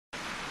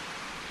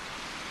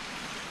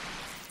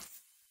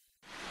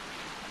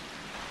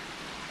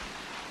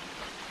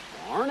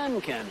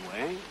cannon,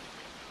 Kenway.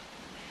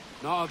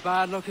 Not a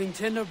bad-looking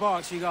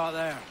tinderbox you got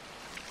there.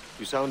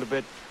 You sound a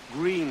bit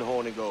green,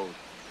 Horny Gold.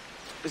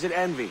 Is it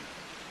envy?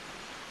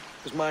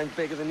 Is mine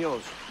bigger than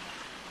yours?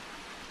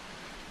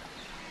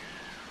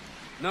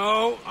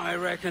 No, I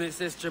reckon it's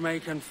this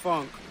Jamaican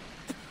funk.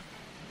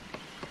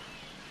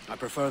 I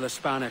prefer the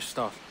Spanish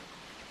stuff.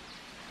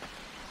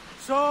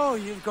 So,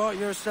 you've got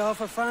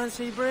yourself a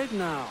fancy brig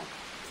now.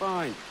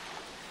 Fine.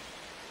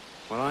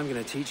 Well, I'm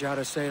gonna teach you how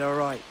to sail her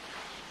right.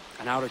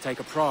 And how to take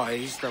a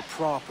prize the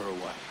proper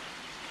way.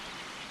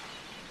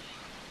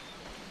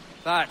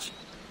 Thatch,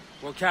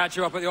 we'll catch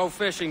you up at the old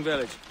fishing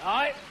village.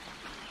 Aye.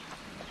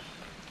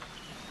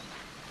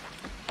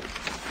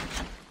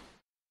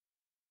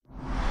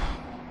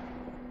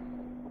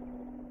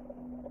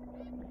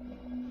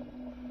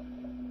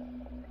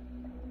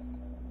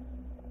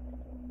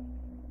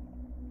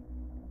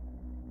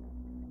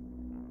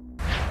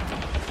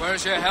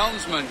 Where's your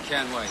helmsman,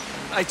 Kenway?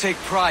 I take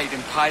pride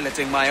in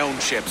piloting my own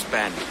ships,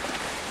 Ben.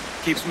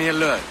 Keeps me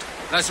alert.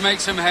 Let's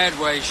make some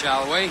headway,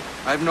 shall we?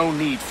 I've no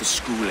need for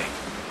schooling.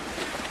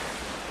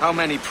 How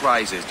many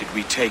prizes did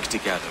we take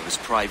together as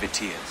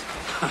privateers?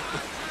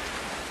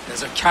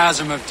 There's a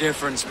chasm of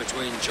difference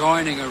between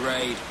joining a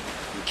raid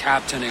and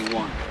captaining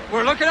one.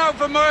 We're looking out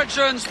for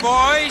merchants,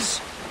 boys!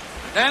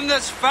 Them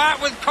that's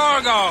fat with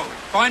cargo.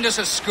 Find us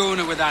a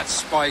schooner with that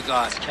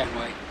spyglass,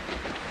 Kenway.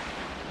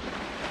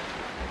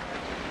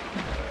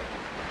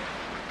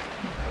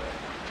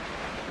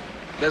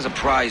 There's a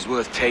prize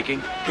worth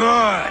taking.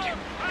 Good.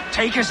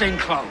 Take us in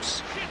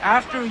close.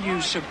 After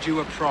you subdue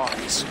a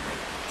prize,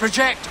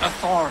 project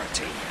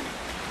authority.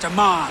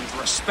 Demand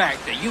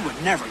respect that you would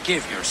never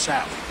give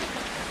yourself.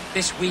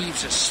 This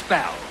weaves a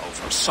spell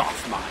over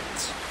soft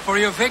minds. For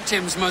your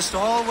victims must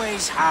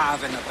always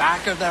have in the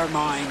back of their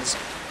minds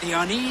the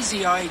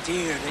uneasy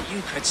idea that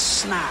you could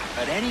snap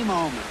at any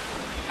moment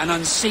and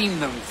unseam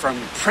them from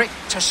prick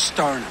to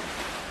sternum.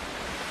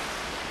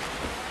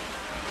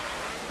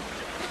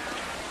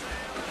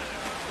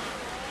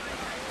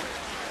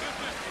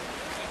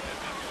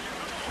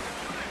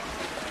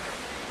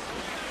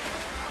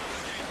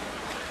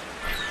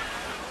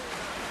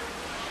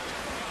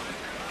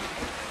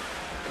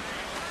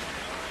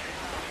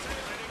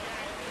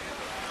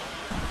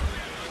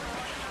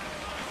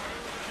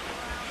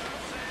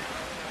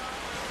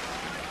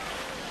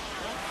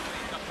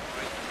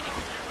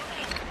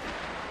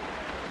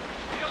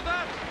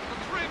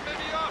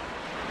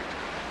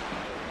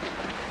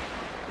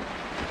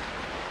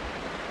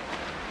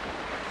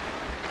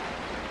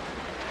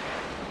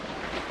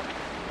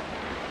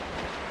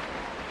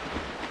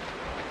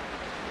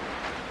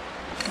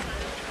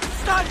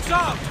 Time's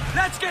up!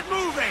 Let's get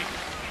moving!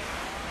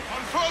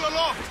 Unfurl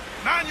aloft!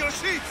 Man your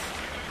sheets!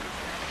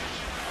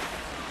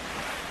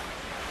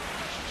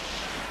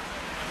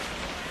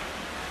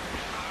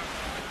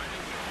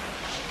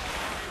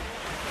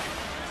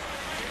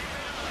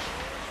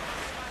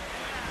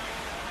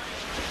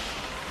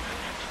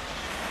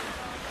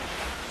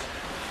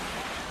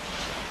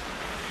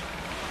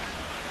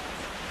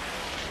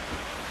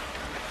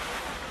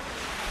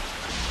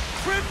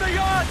 Trim the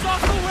yards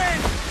off the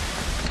wind!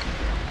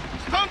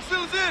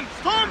 Stunsail's in!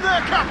 Storm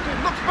there,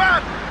 Captain! Looks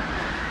bad!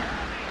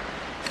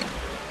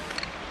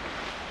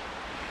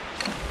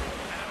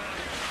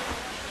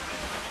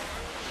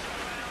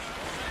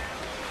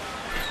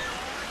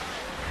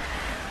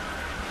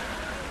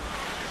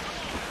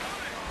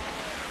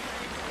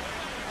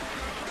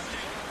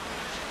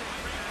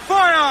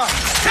 Fire!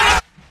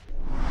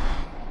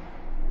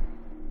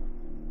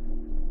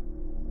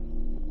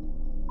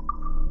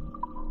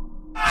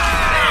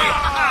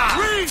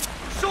 Reef!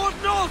 Short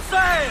and all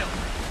sail!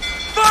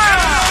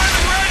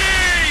 Ready!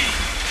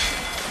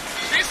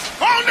 This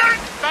Plunder!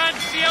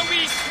 Fancy a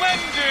wee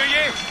swim, do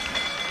you?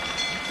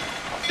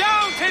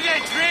 Down to the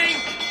drink!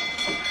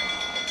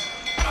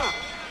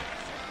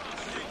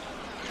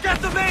 Get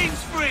the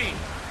mains free!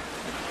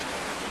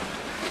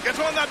 Get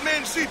on that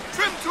main sheet!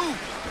 Trim too!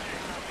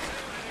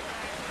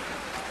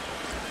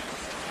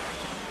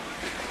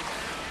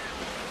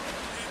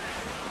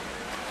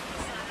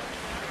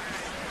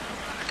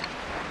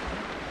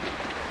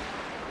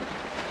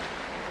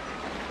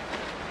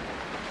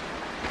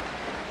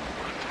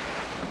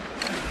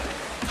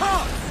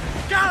 Tops!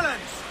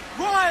 Gallants!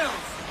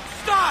 Royals!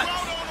 Studs!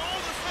 Crowd on all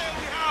the sail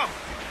we have!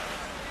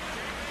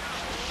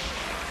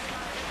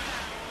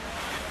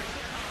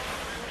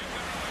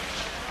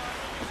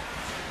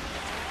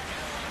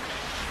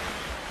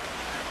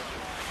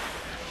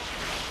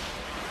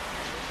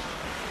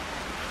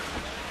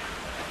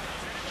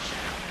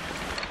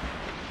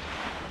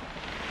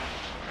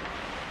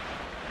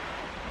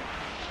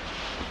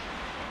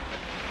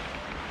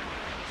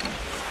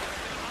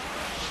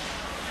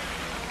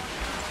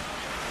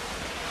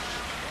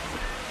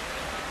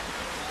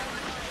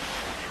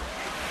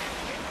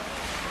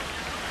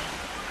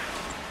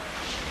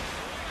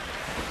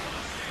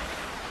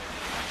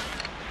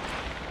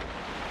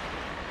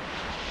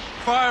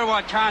 Fire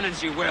what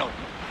cannons you will,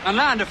 and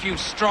land a few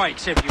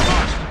strikes if you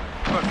must.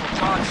 But for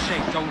God's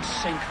sake, don't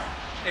sink her.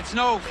 It's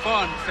no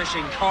fun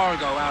fishing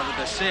cargo out of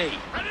the sea.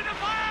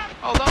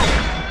 Although,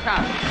 it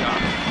can be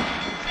done.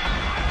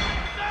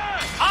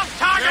 Off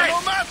target!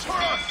 No match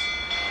for us!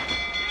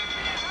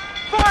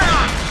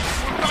 Fire!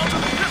 We're down to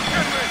the ship,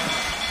 Henry!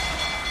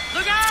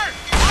 Look out!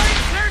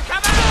 Oyster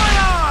coming!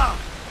 Fire!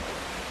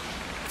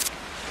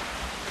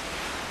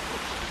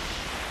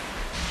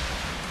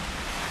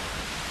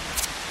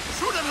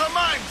 Shoot at her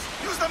mines!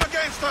 Use them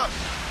against her!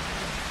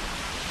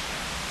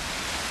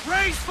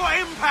 Brace for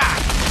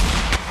impact!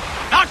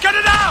 Not good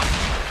enough!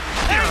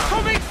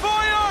 Incoming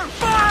fire!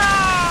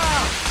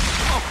 Fire!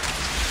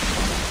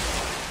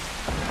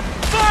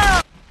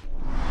 Fire!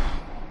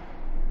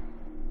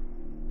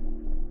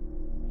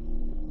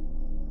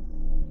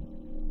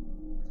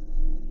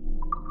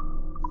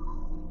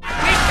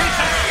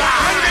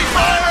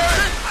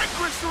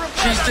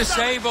 She's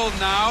disabled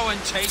now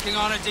and taking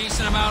on a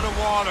decent amount of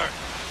water.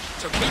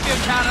 So keep your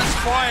cannons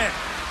quiet.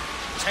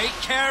 Take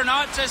care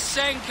not to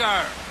sink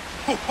her.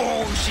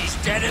 Oh, she's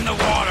dead in the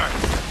water.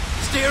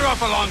 Steer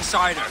up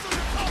alongside her.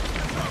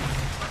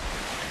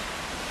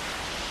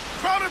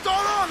 Crowd it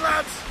all on,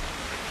 lads!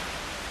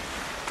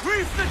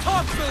 Reef the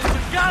topsails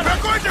and gather!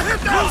 We're going to hit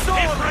them! Loose all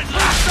and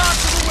loose start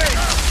to the wind!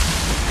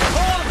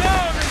 Haul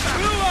down and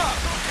screw up!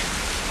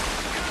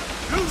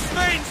 Loose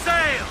main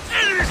sails!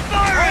 Enemy's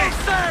firing!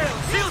 All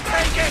sails! He'll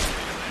take it!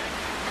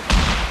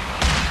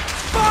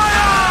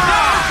 Fire!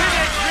 Douse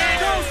it!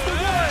 Douse the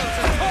royals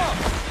and top!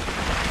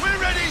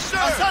 We're ready,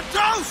 sir! I said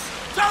douse!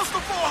 Douse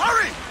the four,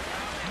 hurry!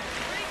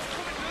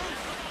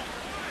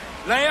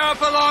 Lay up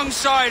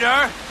alongside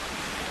her.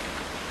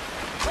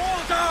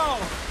 Haul down!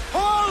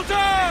 Haul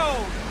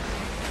down!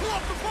 Pull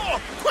up the four!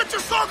 Quit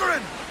your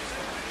soggering!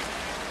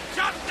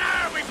 Just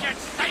now we can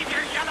save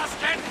your yellow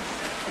skins!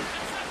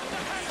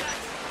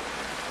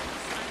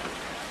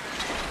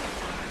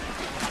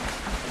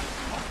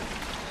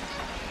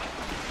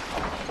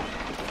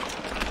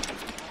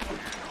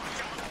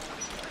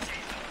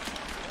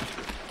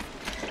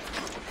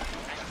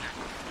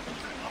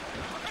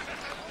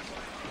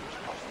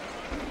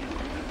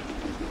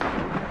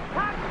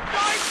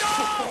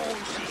 Oh,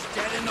 she's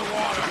dead in the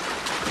water.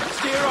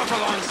 Steer up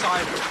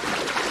alongside her.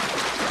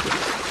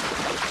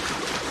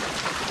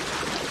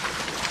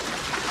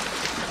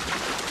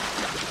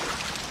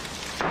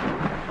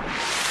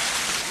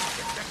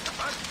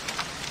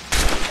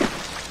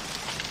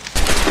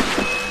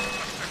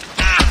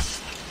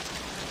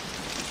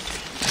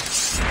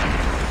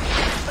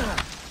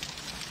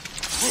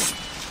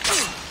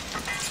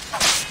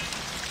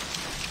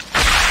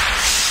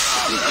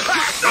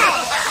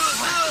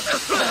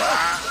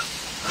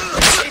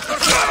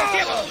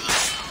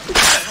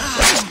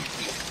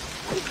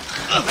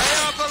 Lay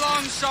up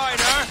alongside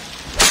her.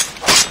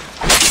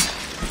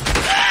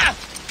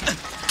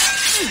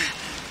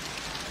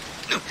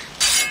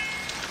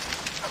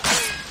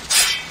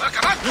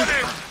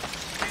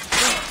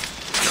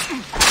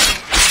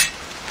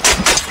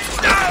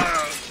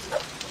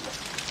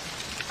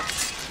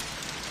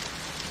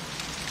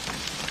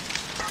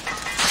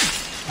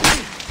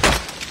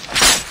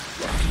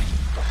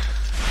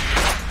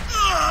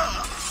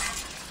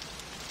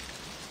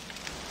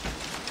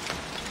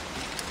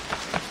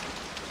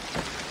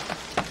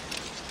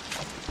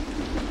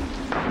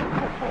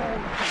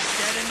 She's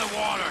dead in the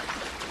water.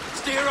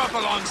 Steer up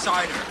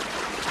alongside her.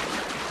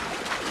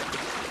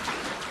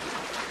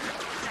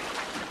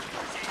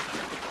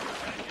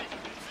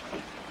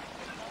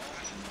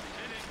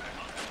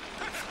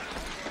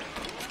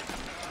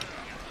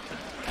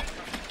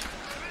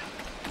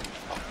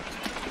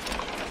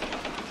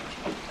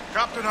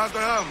 Captain has the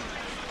helm.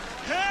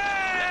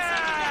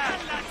 Yeah!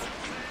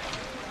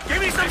 Give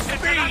me some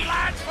speed!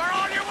 Lads, for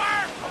all you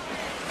worth!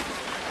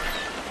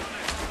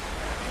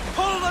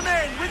 Pull them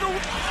in with a...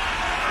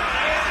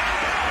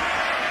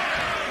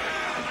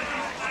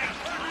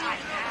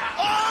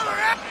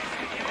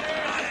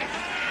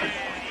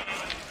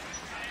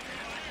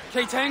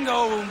 Que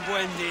tengo un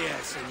buen dia,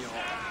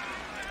 senor.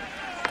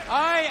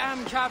 I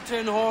am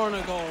Captain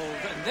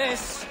Hornigold, and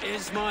this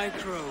is my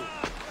crew.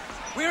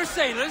 We're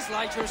sailors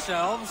like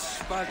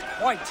yourselves, but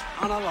quite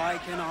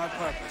unalike in our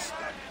purpose.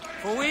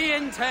 For we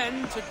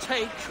intend to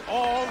take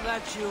all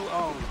that you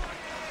own.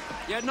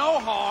 Yet no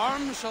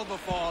harm shall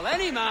befall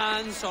any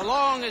man so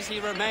long as he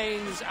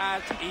remains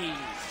at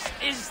ease.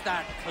 Is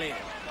that clear?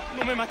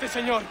 No me mate,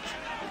 señor.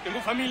 Tengo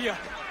familia.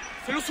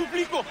 Se lo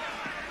suplico.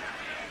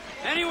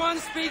 Anyone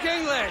speak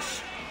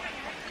English?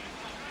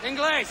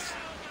 English?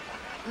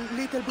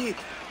 Little bit.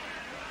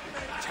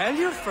 Tell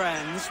your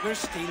friends we're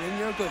stealing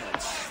your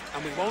goods,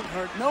 and we won't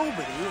hurt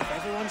nobody if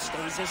everyone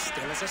stays as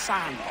still as a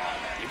sandbar.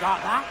 You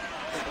got that?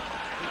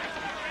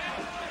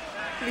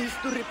 Please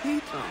to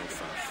repeat. Oh,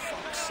 for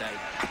fuck's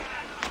sake.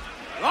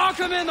 Lock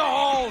him in the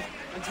hold,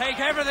 and take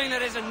everything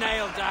that isn't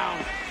nailed down.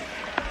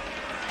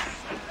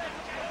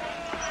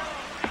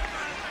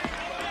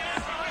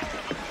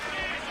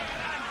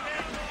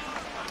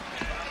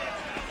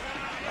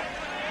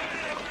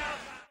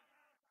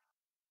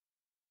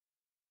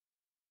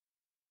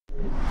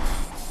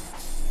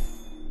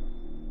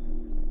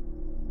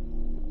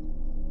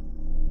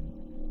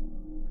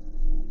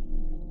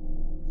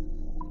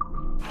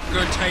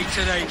 take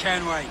today,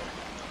 can we?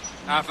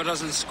 Half a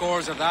dozen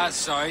scores of that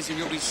size and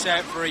you'll be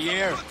set for a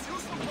year.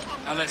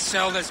 Now let's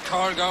sell this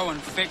cargo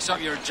and fix up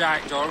your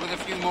jackdaw with a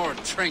few more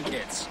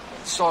trinkets.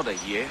 Sod a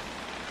year.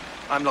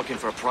 I'm looking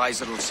for a prize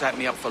that'll set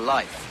me up for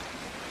life.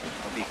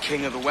 I'll be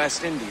king of the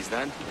West Indies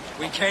then.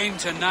 We came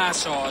to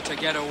Nassau to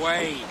get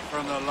away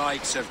from the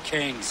likes of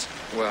kings.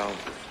 Well,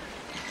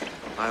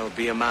 I'll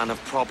be a man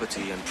of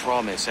property and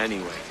promise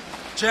anyway.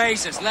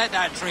 Jesus, let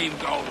that dream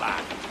go,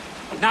 lad.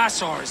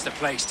 Nassau is the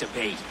place to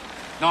be,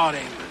 not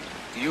England.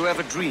 Do you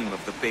ever dream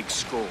of the big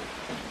score?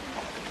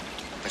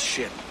 A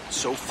ship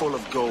so full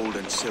of gold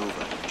and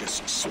silver,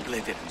 just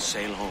split it and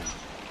sail home.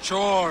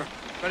 Sure,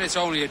 but it's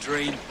only a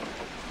dream.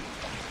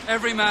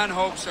 Every man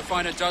hopes to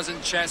find a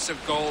dozen chests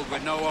of gold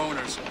with no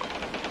owners.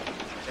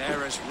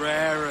 They're as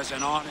rare as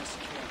an honest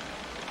king.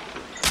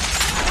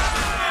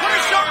 Put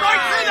a shot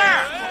right through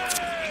there!